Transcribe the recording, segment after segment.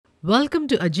Welcome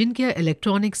to Ajinkya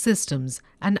Electronic Systems,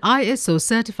 an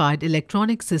ISO-certified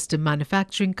electronic system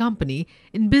manufacturing company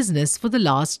in business for the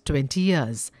last 20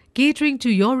 years. Catering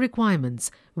to your requirements,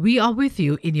 we are with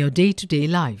you in your day-to-day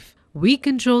life. We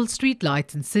control street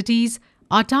lights in cities.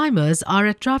 Our timers are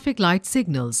at traffic light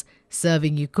signals,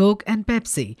 serving you Coke and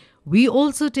Pepsi. We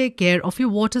also take care of your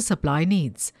water supply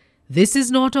needs. This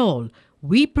is not all.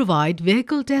 We provide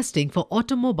vehicle testing for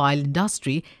automobile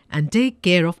industry and take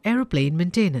care of aeroplane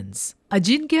maintenance.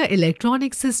 Ajinkya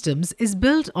Electronic Systems is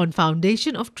built on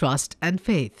foundation of trust and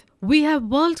faith. We have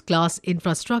world-class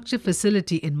infrastructure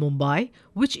facility in Mumbai,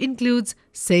 which includes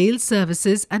sales,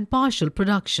 services and partial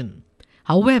production.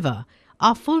 However,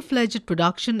 our full-fledged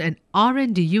production and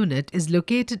R&D unit is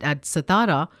located at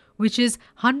Satara, which is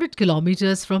 100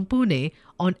 kilometers from Pune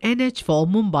on NH4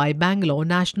 Mumbai-Bangalore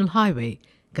National Highway,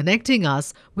 connecting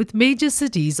us with major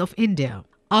cities of India.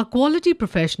 Our quality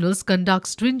professionals conduct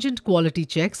stringent quality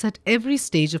checks at every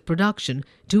stage of production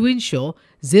to ensure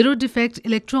zero-defect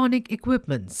electronic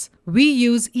equipments. We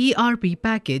use ERP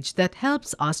package that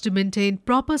helps us to maintain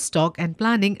proper stock and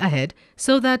planning ahead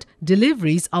so that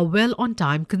deliveries are well on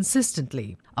time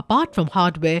consistently. Apart from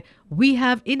hardware, we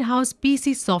have in-house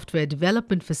PC software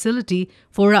development facility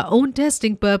for our own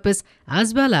testing purpose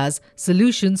as well as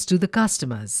solutions to the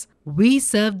customers. We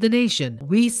serve the nation.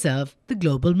 We serve the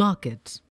global market.